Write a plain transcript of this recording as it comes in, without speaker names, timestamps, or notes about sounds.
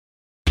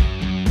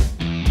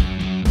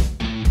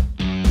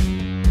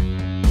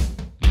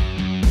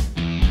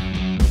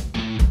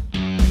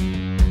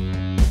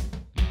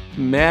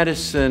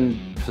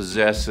Madison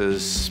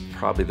possesses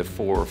probably the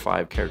 4 or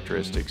 5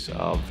 characteristics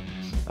of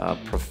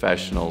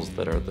professionals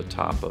that are at the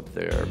top of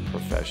their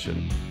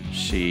profession.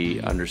 She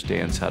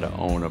understands how to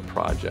own a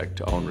project,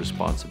 to own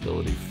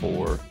responsibility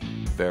for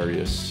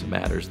various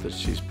matters that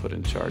she's put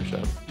in charge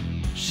of.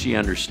 She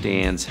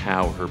understands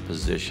how her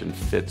position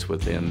fits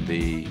within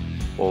the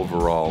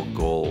overall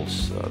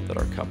goals that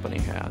our company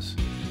has.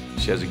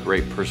 She has a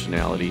great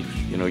personality.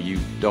 You know, you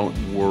don't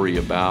worry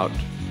about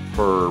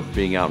her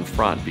being out in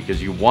front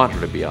because you want her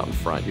to be out in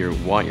front. You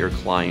want your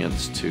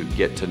clients to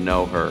get to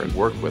know her and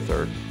work with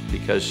her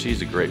because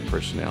she's a great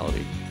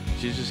personality.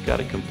 She's just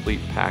got a complete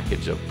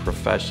package of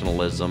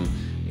professionalism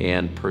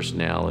and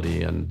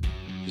personality, and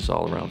she's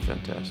all around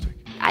fantastic.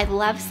 I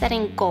love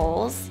setting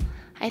goals.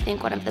 I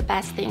think one of the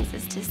best things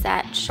is to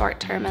set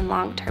short-term and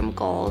long-term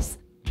goals,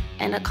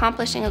 and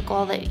accomplishing a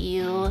goal that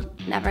you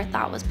never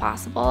thought was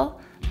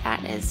possible.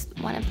 That is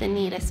one of the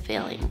neatest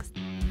feelings.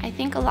 I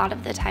think a lot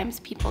of the times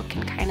people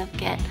can kind of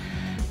get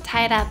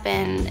tied up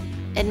in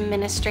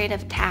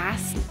administrative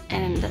tasks,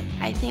 and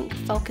I think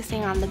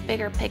focusing on the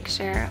bigger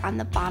picture, on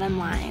the bottom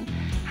line,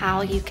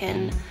 how you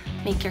can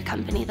make your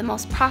company the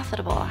most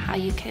profitable, how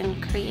you can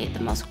create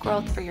the most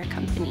growth for your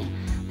company.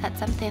 That's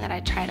something that I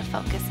try to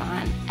focus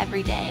on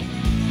every day.